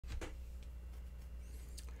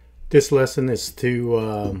This lesson is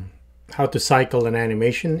to how to cycle an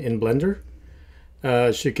animation in Blender.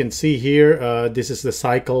 As you can see here, this is the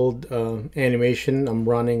cycled animation. I'm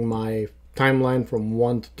running my timeline from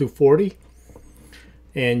 1 to 240.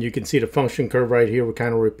 And you can see the function curve right here. We're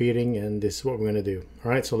kind of repeating, and this is what we're going to do.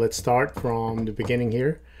 All right, so let's start from the beginning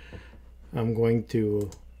here. I'm going to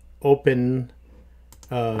open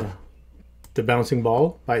the bouncing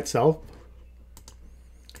ball by itself.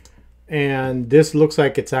 And this looks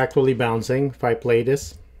like it's actually bouncing if I play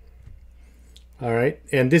this. All right,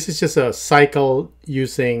 and this is just a cycle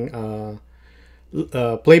using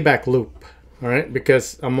Playback Loop. All right,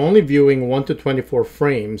 because I'm only viewing 1 to 24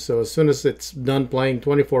 frames. So as soon as it's done playing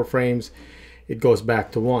 24 frames, it goes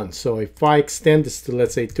back to 1. So if I extend this to,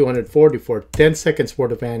 let's say, 240 for 10 seconds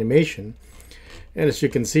worth of animation, and as you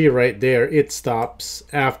can see right there, it stops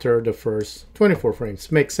after the first 24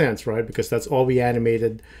 frames. Makes sense, right? Because that's all we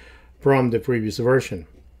animated from the previous version.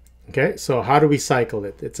 Okay, so how do we cycle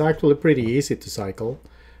it? It's actually pretty easy to cycle.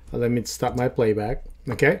 Let me stop my playback.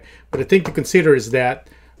 Okay, but the thing to consider is that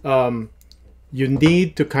you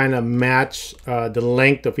need to kind of match the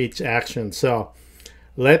length of each action. So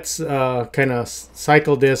let's kind of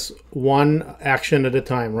cycle this one action at a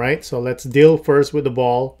time, right? So let's deal first with the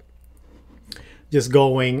ball, just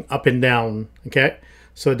going up and down. Okay,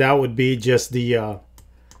 so that would be just the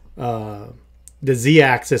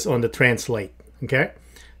z-axis on the translate. Okay,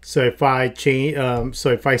 so if I change,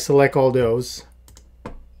 if I select all those,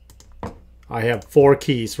 I have 4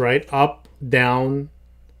 keys, right? Up, down,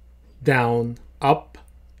 down, up.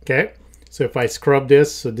 Okay, so if I scrub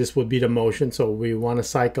this, so this would be the motion. So we want to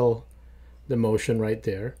cycle the motion right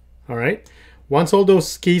there. All right, once all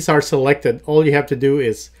those keys are selected, all you have to do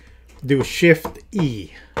is do Shift E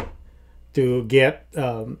to get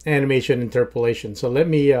animation interpolation. So let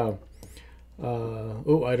me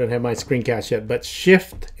oh, I don't have my screen cache yet, but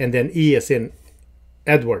Shift and then E as in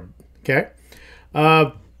Edward. Okay,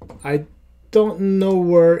 I don't know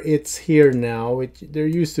where it's here now. There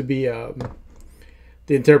used to be the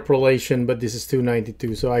interpolation, but this is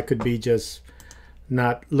 292, so I could be just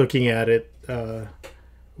not looking at it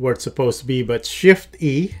where it's supposed to be. But Shift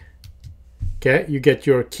E, okay, you get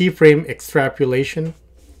your keyframe extrapolation.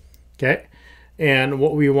 Okay, and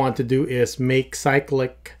what we want to do is make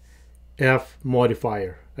cyclic F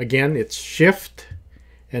modifier. Again, it's Shift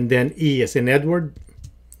and then E as in Edward,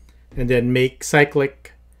 and then make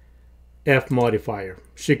cyclic F modifier.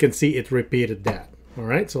 So you can see it repeated that. All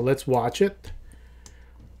right, so let's watch it.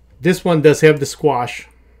 This one does have the squash.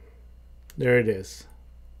 There it is.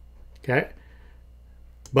 Okay,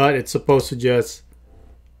 but it's supposed to just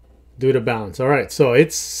do the bounce. All right, so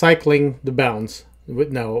it's cycling the bounce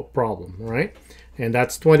with no problem. All right, and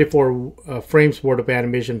that's 24 frames worth of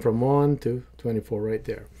animation from 1 to 24 right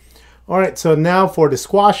there. All right, so now for the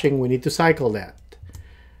squashing, we need to cycle that.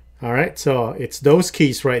 All right, so it's those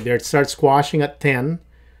keys right there. It starts squashing at 10,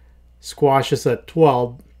 squashes at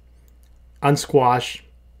 12, unsquash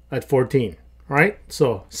at 14. All right,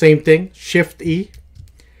 so same thing, Shift E,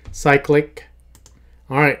 cyclic.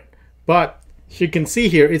 All right, but as you can see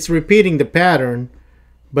here, it's repeating the pattern,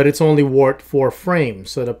 but it's only worth 4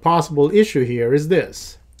 frames. So the possible issue here is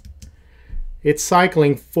this. It's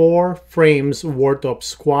cycling 4 frames worth of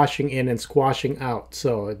squashing in and squashing out.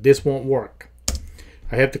 So this won't work.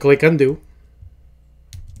 I have to click undo,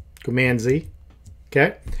 Command Z.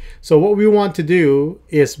 Okay, so what we want to do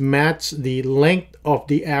is match the length of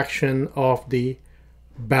the action of the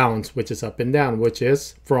bounce, which is up and down, which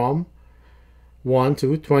is from 1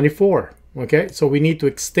 to 24. Okay, so we need to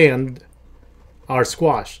extend our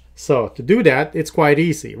squash. So to do that, it's quite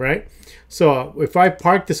easy, right? So if I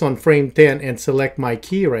park this on frame 10 and select my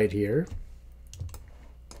key right here,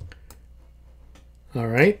 all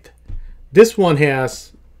right, this one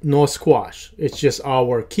has no squash. It's just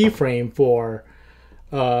our keyframe for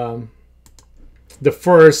the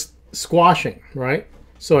first squashing, right?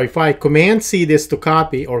 So if I Command C this to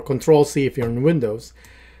copy, or Control C if you're in Windows,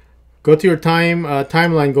 go to your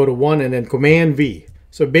timeline, go to 1, and then Command V.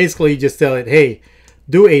 So basically you just tell it, hey,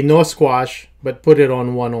 do a no squash, but put it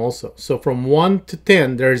on 1 also. So from 1 to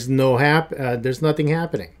 10, there's nothing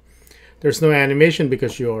happening. There's no animation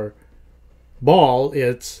because your ball,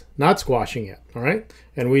 it's not squashing yet. All right,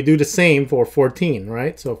 and we do the same for 14,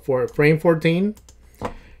 right? So for frame 14,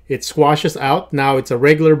 it squashes out. Now it's a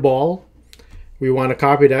regular ball. We want to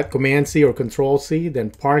copy that, Command C or Control C, then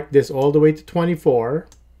park this all the way to 24,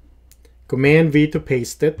 Command V to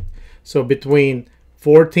paste it. So between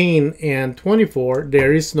 14 and 24,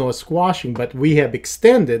 there is no squashing, but we have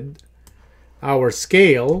extended our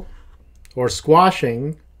scale or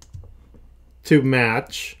squashing to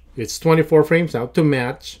match. It's 24 frames now to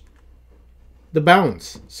match the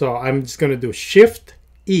bounce. So I'm just going to do Shift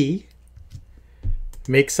E,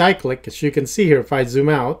 make cyclic. As you can see here, if I zoom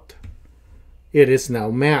out, it is now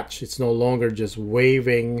matched. It's no longer just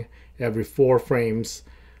waving every 4 frames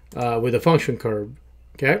with a function curve.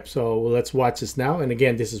 Okay, so let's watch this now. And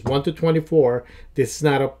again, this is 1 to 24. This is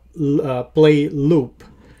not a play loop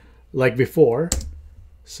like before.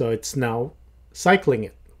 So it's now cycling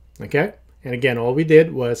it. Okay, and again, all we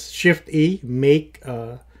did was Shift E, make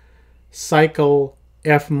cycle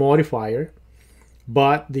F modifier.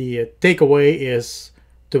 But the takeaway is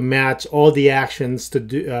to match all the actions to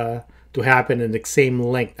do to happen in the same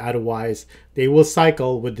length. Otherwise, they will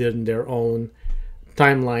cycle within their own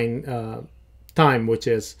timeline time, which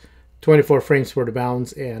is 24 frames for the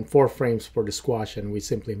bounce and 4 frames for the squash, and we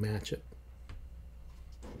simply match it.